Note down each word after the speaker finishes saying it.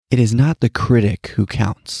It is not the critic who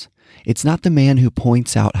counts. It's not the man who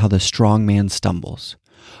points out how the strong man stumbles,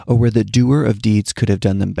 or where the doer of deeds could have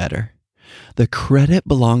done them better. The credit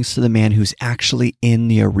belongs to the man who's actually in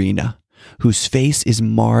the arena, whose face is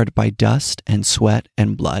marred by dust and sweat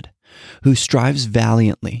and blood, who strives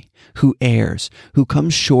valiantly, who errs, who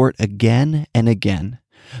comes short again and again,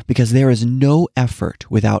 because there is no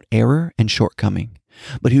effort without error and shortcoming,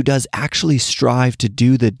 but who does actually strive to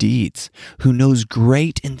do the deeds, who knows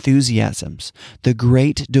great enthusiasms, the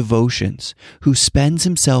great devotions, who spends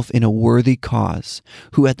himself in a worthy cause,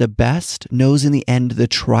 who at the best knows in the end the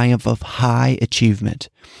triumph of high achievement,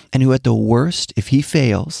 and who at the worst, if he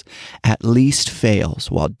fails, at least fails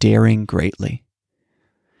while daring greatly.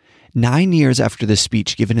 9 years after the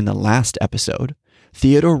speech given in the last episode,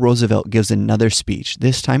 Theodore Roosevelt gives another speech,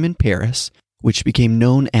 this time in Paris, which became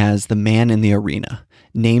known as the Man in the Arena,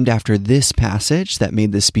 named after this passage that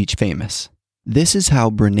made the speech famous. This is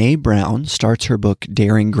how Brené Brown starts her book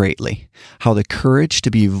Daring Greatly, how the courage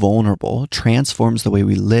to be vulnerable transforms the way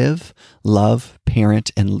we live, love,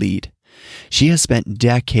 parent, and lead. She has spent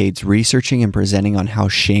decades researching and presenting on how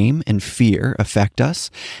shame and fear affect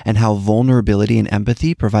us and how vulnerability and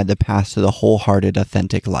empathy provide the path to the wholehearted,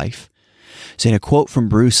 authentic life. So in a quote from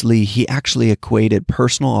Bruce Lee, he actually equated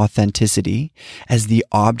personal authenticity as the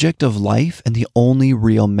object of life and the only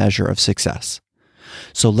real measure of success.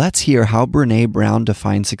 So let's hear how Brené Brown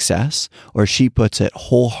defines success, or she puts it,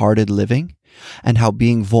 wholehearted living, and how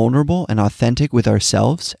being vulnerable and authentic with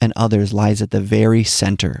ourselves and others lies at the very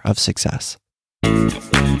center of success.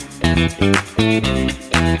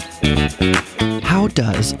 How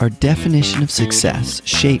does our definition of success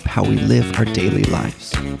shape how we live our daily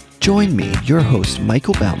lives? Join me, your host,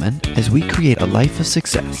 Michael Bauman, as we create a life of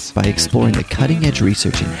success by exploring the cutting-edge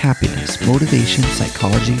research in happiness, motivation,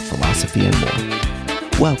 psychology, philosophy, and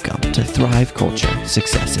more. Welcome to Thrive Culture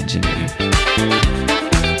Success Engineering.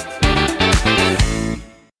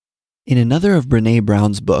 In another of Brené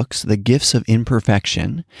Brown's books, The Gifts of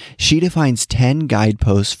Imperfection, she defines 10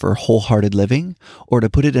 guideposts for wholehearted living, or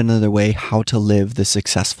to put it another way, how to live the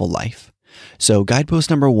successful life. So guidepost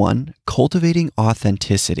number 1, cultivating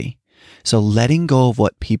authenticity. So letting go of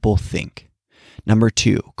what people think. Number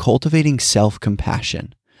 2, cultivating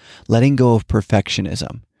self-compassion. Letting go of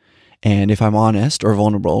perfectionism. And if I'm honest or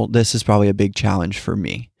vulnerable, this is probably a big challenge for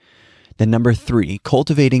me. Then number 3,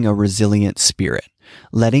 cultivating a resilient spirit.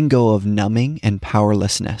 Letting go of numbing and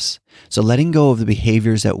powerlessness. So letting go of the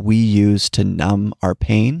behaviors that we use to numb our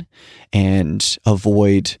pain and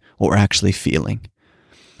avoid what we're actually feeling.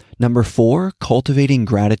 Number 4, cultivating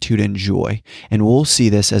gratitude and joy. And we'll see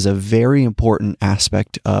this as a very important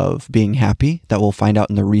aspect of being happy that we'll find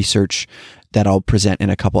out in the research that I'll present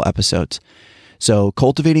in a couple episodes. So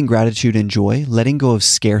cultivating gratitude and joy, letting go of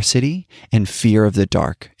scarcity and fear of the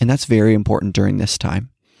dark. And that's very important during this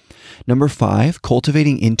time. Number 5,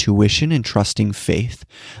 cultivating intuition and trusting faith,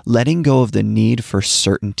 letting go of the need for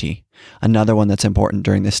certainty. Another one that's important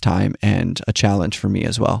during this time and a challenge for me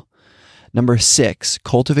as well. Number 6,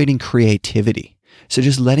 cultivating creativity. So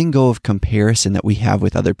just letting go of comparison that we have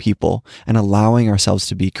with other people and allowing ourselves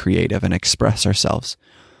to be creative and express ourselves.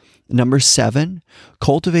 Number 7,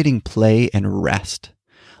 cultivating play and rest.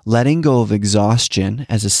 Letting go of exhaustion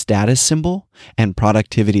as a status symbol and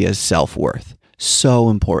productivity as self-worth. So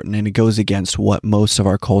important, and it goes against what most of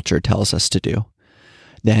our culture tells us to do.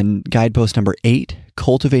 Then guidepost number 8,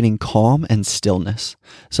 cultivating calm and stillness.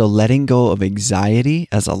 So letting go of anxiety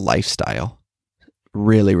as a lifestyle.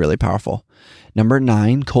 Really, really powerful. Number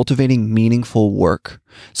 9, cultivating meaningful work.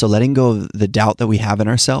 So letting go of the doubt that we have in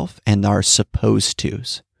ourselves and our supposed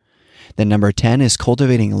tos. Then number 10 is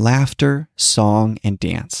cultivating laughter, song, and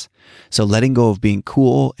dance. So letting go of being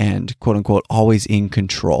cool and quote unquote always in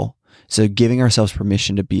control. So giving ourselves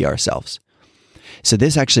permission to be ourselves. So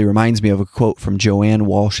this actually reminds me of a quote from Joanne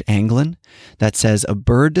Walsh Anglin that says, "A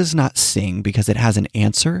bird does not sing because it has an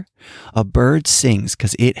answer. A bird sings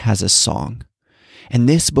because it has a song." And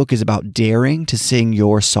this book is about daring to sing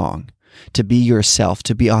your song, to be yourself,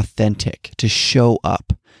 to be authentic, to show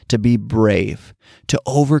up, to be brave, to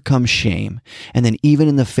overcome shame, and then even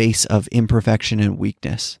in the face of imperfection and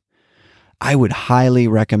weakness. I would highly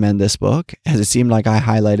recommend this book, as it seemed like I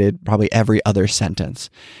highlighted probably every other sentence.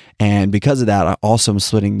 And because of that, I also am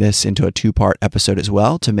splitting this into a 2-part episode as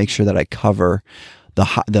well to make sure that I cover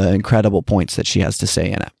the incredible points that she has to say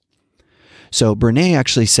in it. So Brené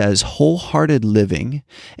actually says wholehearted living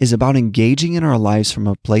is about engaging in our lives from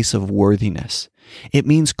a place of worthiness. It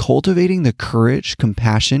means cultivating the courage,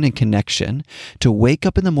 compassion, and connection to wake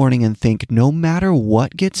up in the morning and think, no matter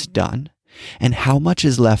what gets done, and how much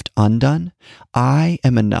is left undone, I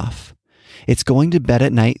am enough. It's going to bed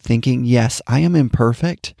at night thinking, yes, I am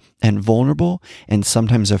imperfect and vulnerable and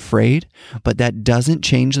sometimes afraid, but that doesn't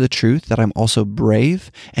change the truth that I'm also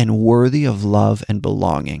brave and worthy of love and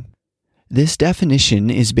belonging. This definition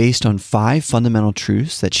is based on 5 fundamental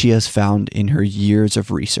truths that she has found in her years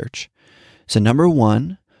of research. So number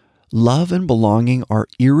 1, love and belonging are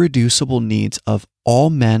irreducible needs of all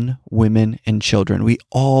men, women, and children. We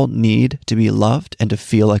all need to be loved and to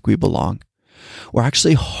feel like we belong. We're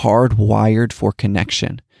actually hardwired for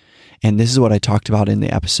connection. And this is what I talked about in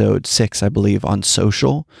the episode 6, I believe, on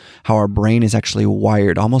social, how our brain is actually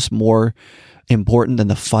wired almost more important than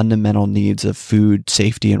the fundamental needs of food,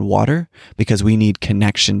 safety, and water, because we need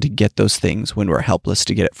connection to get those things when we're helpless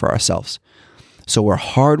to get it for ourselves. So we're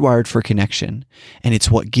hardwired for connection, and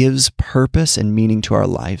it's what gives purpose and meaning to our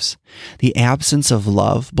lives. The absence of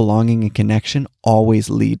love, belonging, and connection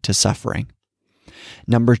always lead to suffering.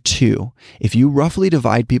 Number 2, if you roughly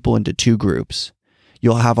divide people into 2 groups,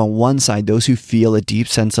 you'll have on one side those who feel a deep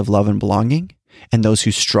sense of love and belonging, and those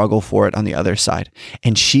who struggle for it on the other side.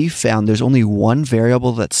 And she found there's only one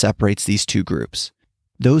variable that separates these 2 groups.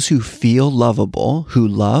 Those who feel lovable, who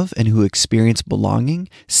love, and who experience belonging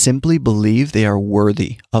simply believe they are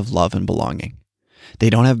worthy of love and belonging. They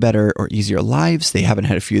don't have better or easier lives. They haven't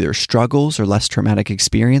had a few of their struggles or less traumatic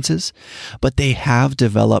experiences, but they have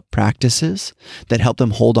developed practices that help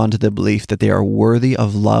them hold on to the belief that they are worthy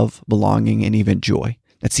of love, belonging, and even joy.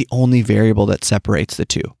 That's the only variable that separates the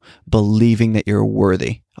 2, believing that you're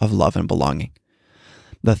worthy of love and belonging.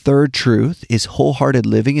 The third truth is wholehearted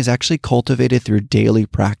living is actually cultivated through daily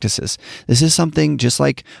practices. This is something just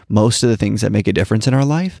like most of the things that make a difference in our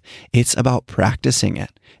life. It's about practicing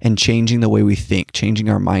it and changing the way we think, changing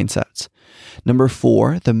our mindsets. Number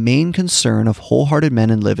 4, the main concern of wholehearted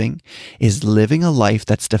men in living is living a life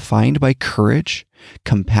that's defined by courage,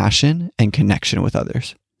 compassion, and connection with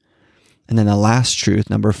others. And then the last truth,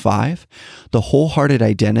 number 5, the wholehearted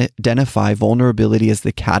identify vulnerability as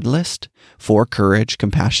the catalyst for courage,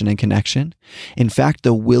 compassion, and connection. In fact,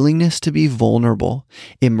 the willingness to be vulnerable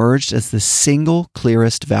emerged as the single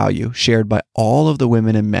clearest value shared by all of the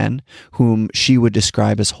women and men whom she would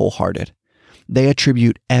describe as wholehearted. They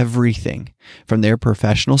attribute everything from their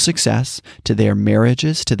professional success to their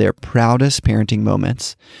marriages, to their proudest parenting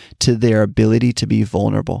moments, to their ability to be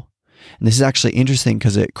vulnerable. And this is actually interesting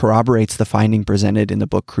because it corroborates the finding presented in the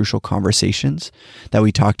book Crucial Conversations that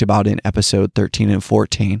we talked about in episode 13 and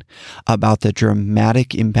 14 about the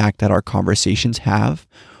dramatic impact that our conversations have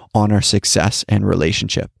on our success and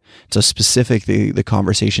relationship. So specifically, the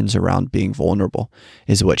conversations around being vulnerable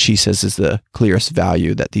is what she says is the clearest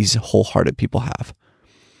value that these wholehearted people have.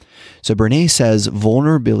 So Brene says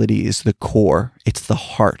vulnerability is the core, it's the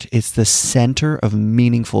heart, it's the center of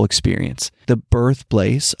meaningful experience, the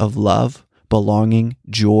birthplace of love, belonging,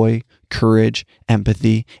 joy, courage,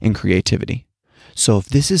 empathy, and creativity. So if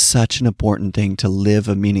this is such an important thing to live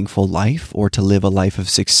a meaningful life or to live a life of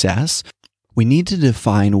success, we need to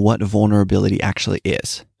define what vulnerability actually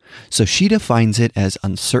is. So she defines it as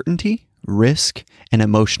uncertainty, risk, and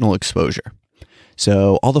emotional exposure.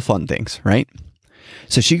 So all the fun things, right?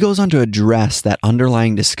 So she goes on to address that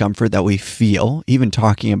underlying discomfort that we feel, even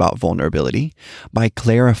talking about vulnerability, by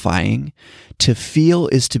clarifying to feel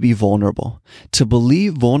is to be vulnerable. To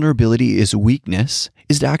believe vulnerability is weakness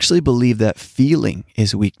is to actually believe that feeling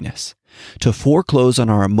is weakness. To foreclose on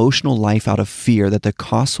our emotional life out of fear that the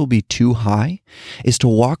costs will be too high is to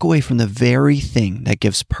walk away from the very thing that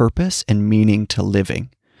gives purpose and meaning to living.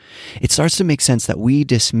 It starts to make sense that we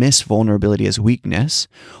dismiss vulnerability as weakness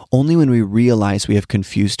only when we realize we have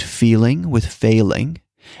confused feeling with failing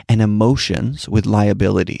and emotions with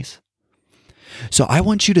liabilities. So I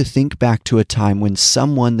want you to think back to a time when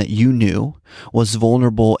someone that you knew was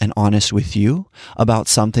vulnerable and honest with you about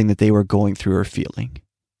something that they were going through or feeling.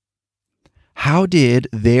 How did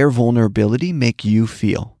their vulnerability make you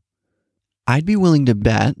feel? I'd be willing to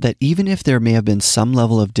bet that even if there may have been some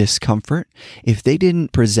level of discomfort, if they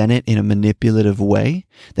didn't present it in a manipulative way,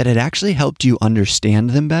 that it actually helped you understand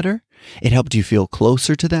them better. It helped you feel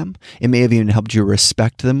closer to them. It may have even helped you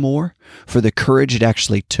respect them more for the courage it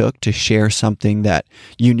actually took to share something that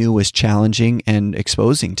you knew was challenging and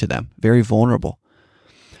exposing to them, very vulnerable.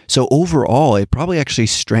 So overall, it probably actually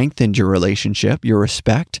strengthened your relationship, your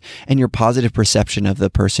respect, and your positive perception of the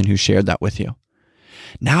person who shared that with you.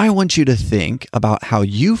 Now I want you to think about how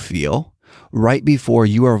you feel right before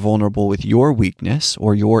you are vulnerable with your weakness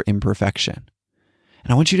or your imperfection.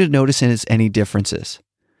 And I want you to notice any differences.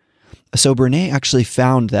 So Brene actually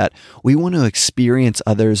found that we want to experience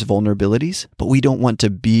others' vulnerabilities, but we don't want to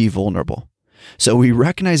be vulnerable. So we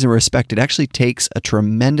recognize and respect it actually takes a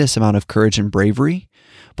tremendous amount of courage and bravery,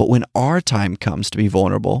 But when our time comes to be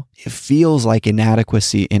vulnerable, it feels like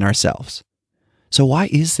inadequacy in ourselves. So why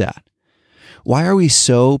is that? Why are we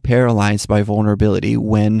so paralyzed by vulnerability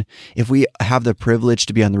when, if we have the privilege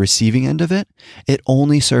to be on the receiving end of it, it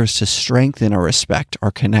only serves to strengthen our respect, our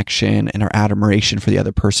connection, and our admiration for the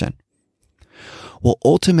other person? Well,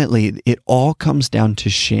 ultimately, it all comes down to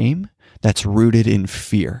shame that's rooted in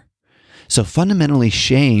fear. So fundamentally,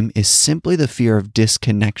 shame is simply the fear of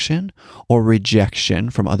disconnection or rejection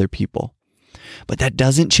from other people. But that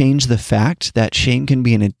doesn't change the fact that shame can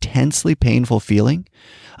be an intensely painful feeling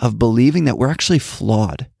of believing that we're actually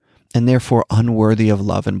flawed and therefore unworthy of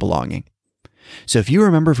love and belonging. So if you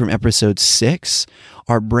remember from episode 6,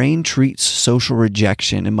 our brain treats social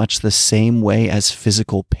rejection in much the same way as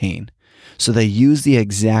physical pain. So they use the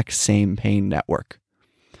exact same pain network.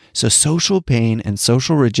 So social pain and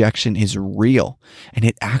social rejection is real, and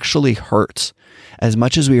it actually hurts. As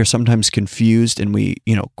much as we are sometimes confused and we,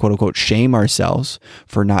 quote unquote, shame ourselves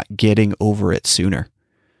for not getting over it sooner.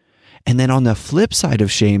 And then on the flip side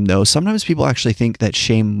of shame, though, sometimes people actually think that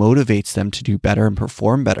shame motivates them to do better and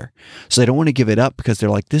perform better. So they don't want to give it up because they're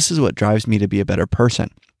like, this is what drives me to be a better person.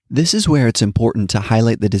 This is where it's important to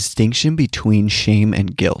highlight the distinction between shame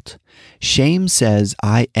and guilt. Shame says,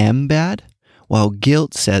 I am bad, while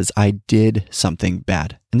guilt says, I did something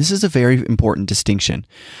bad. And this is a very important distinction.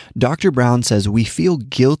 Dr. Brown says we feel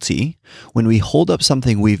guilty when we hold up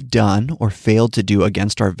something we've done or failed to do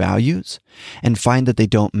against our values and find that they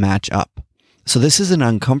don't match up. So this is an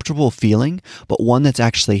uncomfortable feeling, but one that's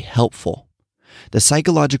actually helpful. The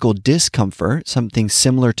psychological discomfort, something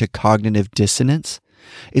similar to cognitive dissonance,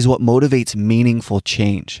 is what motivates meaningful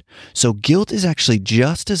change. So guilt is actually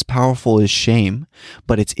just as powerful as shame,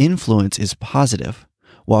 but its influence is positive,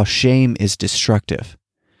 while shame is destructive.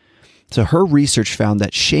 So her research found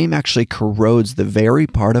that shame actually corrodes the very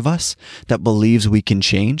part of us that believes we can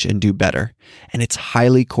change and do better. And it's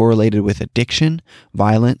highly correlated with addiction,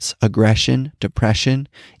 violence, aggression, depression,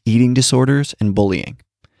 eating disorders, and bullying.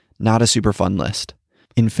 Not a super fun list.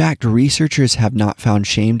 In fact, researchers have not found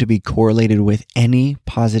shame to be correlated with any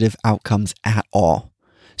positive outcomes at all.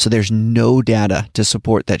 So there's no data to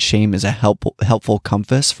support that shame is a helpful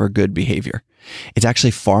compass for good behavior. It's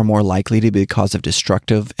actually far more likely to be the cause of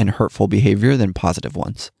destructive and hurtful behavior than positive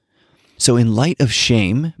ones. So in light of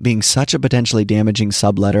shame being such a potentially damaging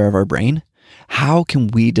subletter of our brain, how can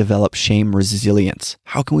we develop shame resilience?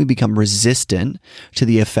 How can we become resistant to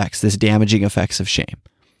the effects, this damaging effects of shame?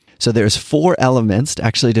 So there's 4 elements to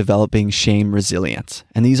actually developing shame resilience.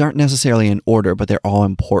 And these aren't necessarily in order, but they're all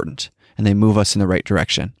important and they move us in the right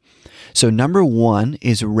direction. So number 1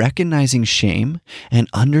 is recognizing shame and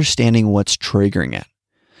understanding what's triggering it.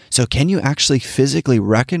 So can you actually physically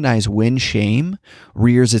recognize when shame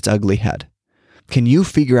rears its ugly head? Can you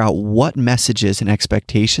figure out what messages and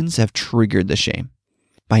expectations have triggered the shame?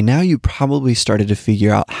 By now, you probably started to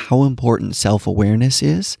figure out how important self-awareness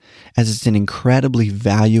is, as it's an incredibly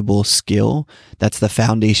valuable skill that's the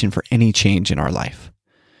foundation for any change in our life.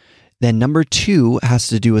 Then number 2 has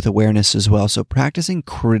to do with awareness as well. So practicing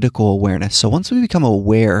critical awareness. So once we become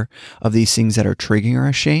aware of these things that are triggering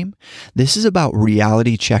our shame, this is about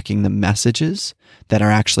reality checking the messages that are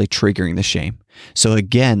actually triggering the shame. So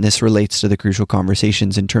again, this relates to the crucial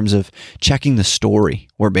conversations in terms of checking the story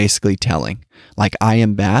we're basically telling. Like, I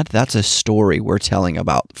am bad, that's a story we're telling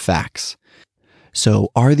about facts. So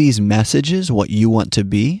are these messages what you want to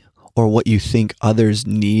be or what you think others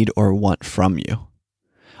need or want from you?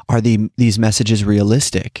 Are these messages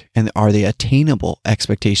realistic, and are they attainable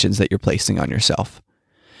expectations that you're placing on yourself?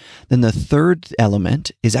 Then the third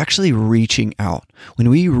element is actually reaching out. When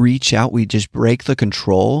we reach out, we just break the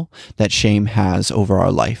control that shame has over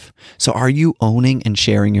our life. So are you owning and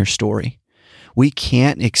sharing your story? We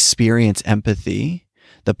can't experience empathy,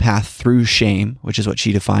 the path through shame, which is what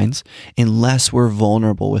she defines, unless we're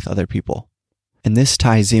vulnerable with other people. And this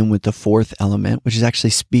ties in with the 4th element, which is actually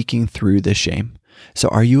speaking through the shame. So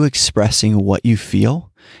are you expressing what you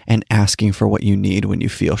feel and asking for what you need when you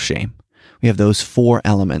feel shame? We have those 4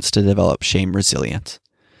 elements to develop shame resilience.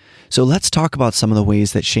 So let's talk about some of the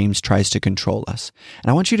ways that shame tries to control us.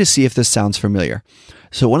 And I want you to see if this sounds familiar.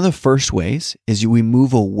 So one of the first ways is we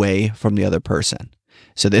move away from the other person.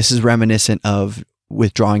 So this is reminiscent of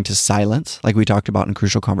withdrawing to silence, like we talked about in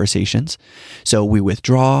Crucial Conversations. So we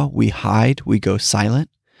withdraw, we hide, we go silent.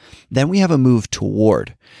 Then we have a move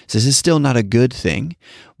toward. So this is still not a good thing,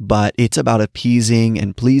 but it's about appeasing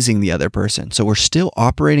and pleasing the other person. So we're still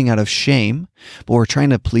operating out of shame, but we're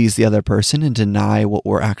trying to please the other person and deny what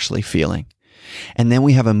we're actually feeling. And then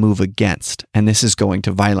we have a move against, and this is going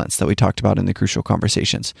to violence that we talked about in the Crucial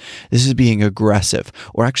Conversations. This is being aggressive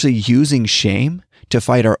or actually using shame to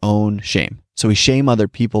fight our own shame. So we shame other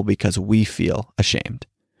people because we feel ashamed.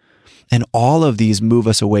 And all of these move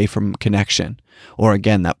us away from connection, or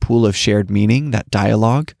again, that pool of shared meaning, that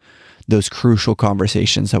dialogue, those crucial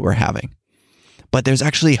conversations that we're having. But there's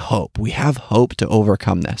actually hope. We have hope to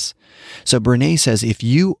overcome this. So Brené says, if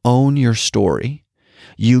you own your story,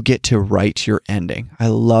 you get to write your ending. I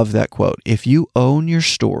love that quote. If you own your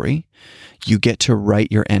story, you get to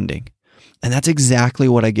write your ending. And that's exactly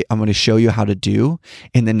what I'm going to show you how to do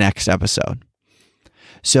in the next episode.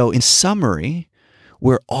 So in summary,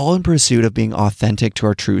 we're all in pursuit of being authentic to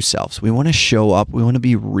our true selves. We want to show up. We want to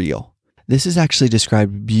be real. This is actually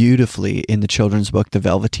described beautifully in the children's book, The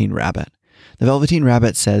Velveteen Rabbit. The Velveteen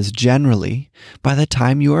Rabbit says, generally, by the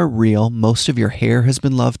time you are real, most of your hair has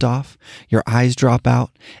been loved off, your eyes drop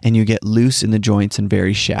out, and you get loose in the joints and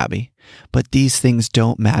very shabby. But these things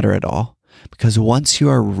don't matter at all, because once you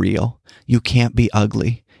are real, you can't be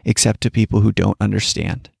ugly, except to people who don't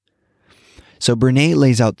understand. So Brené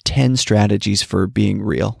lays out 10 strategies for being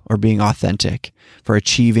real or being authentic, for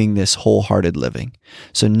achieving this wholehearted living.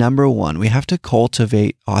 So number 1, we have to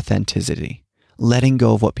cultivate authenticity, letting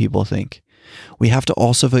go of what people think. We have to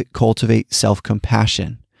also cultivate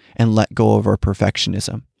self-compassion and let go of our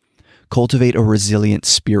perfectionism. Cultivate a resilient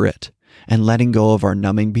spirit and letting go of our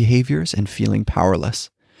numbing behaviors and feeling powerless.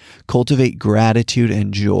 Cultivate gratitude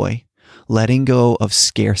and joy, letting go of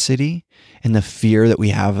scarcity and the fear that we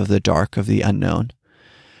have of the dark, of the unknown.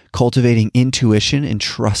 Cultivating intuition and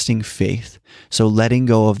trusting faith, so letting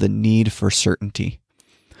go of the need for certainty.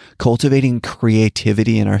 Cultivating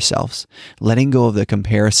creativity in ourselves, letting go of the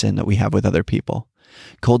comparison that we have with other people.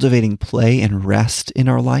 Cultivating play and rest in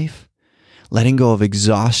our life. Letting go of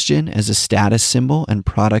exhaustion as a status symbol and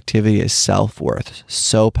productivity as self-worth.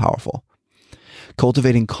 So powerful.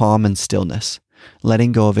 Cultivating calm and stillness,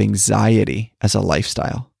 letting go of anxiety as a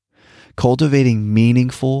lifestyle. Cultivating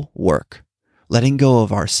meaningful work, letting go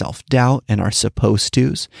of our self-doubt and our supposed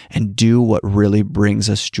tos and do what really brings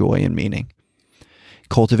us joy and meaning.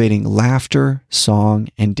 Cultivating laughter, song,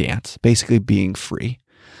 and dance, basically being free,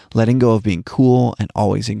 letting go of being cool and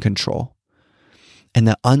always in control. And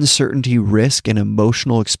the uncertainty, risk, and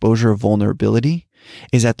emotional exposure of vulnerability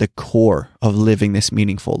is at the core of living this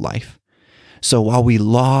meaningful life. So while we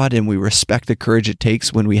laud and we respect the courage it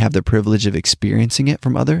takes when we have the privilege of experiencing it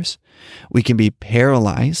from others, we can be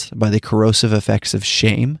paralyzed by the corrosive effects of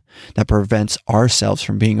shame that prevents ourselves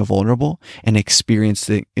from being vulnerable and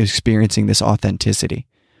experiencing this authenticity.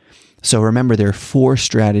 So remember, there are 4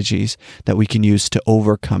 strategies that we can use to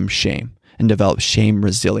overcome shame and develop shame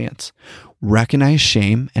resilience. Recognize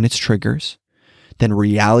shame and its triggers, then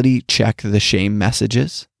reality check the shame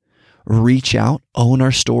messages. Reach out, own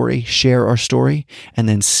our story, share our story, and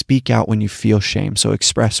then speak out when you feel shame. So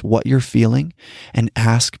express what you're feeling and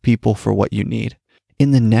ask people for what you need. In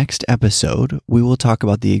the next episode, we will talk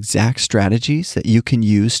about the exact strategies that you can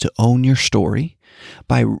use to own your story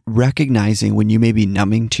by recognizing when you may be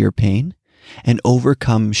numbing to your pain and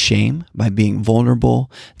overcome shame by being vulnerable,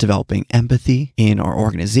 developing empathy in our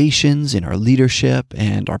organizations, in our leadership,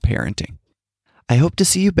 and our parenting. I hope to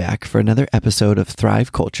see you back for another episode of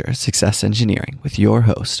Thrive Culture Success Engineering with your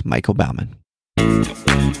host, Michael Bauman.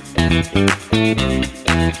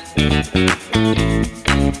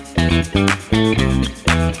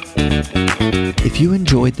 If you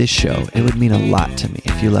enjoyed this show, it would mean a lot to me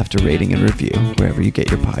if you left a rating and review wherever you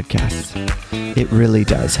get your podcasts. It really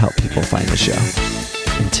does help people find the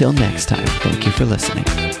show. Until next time, thank you for listening.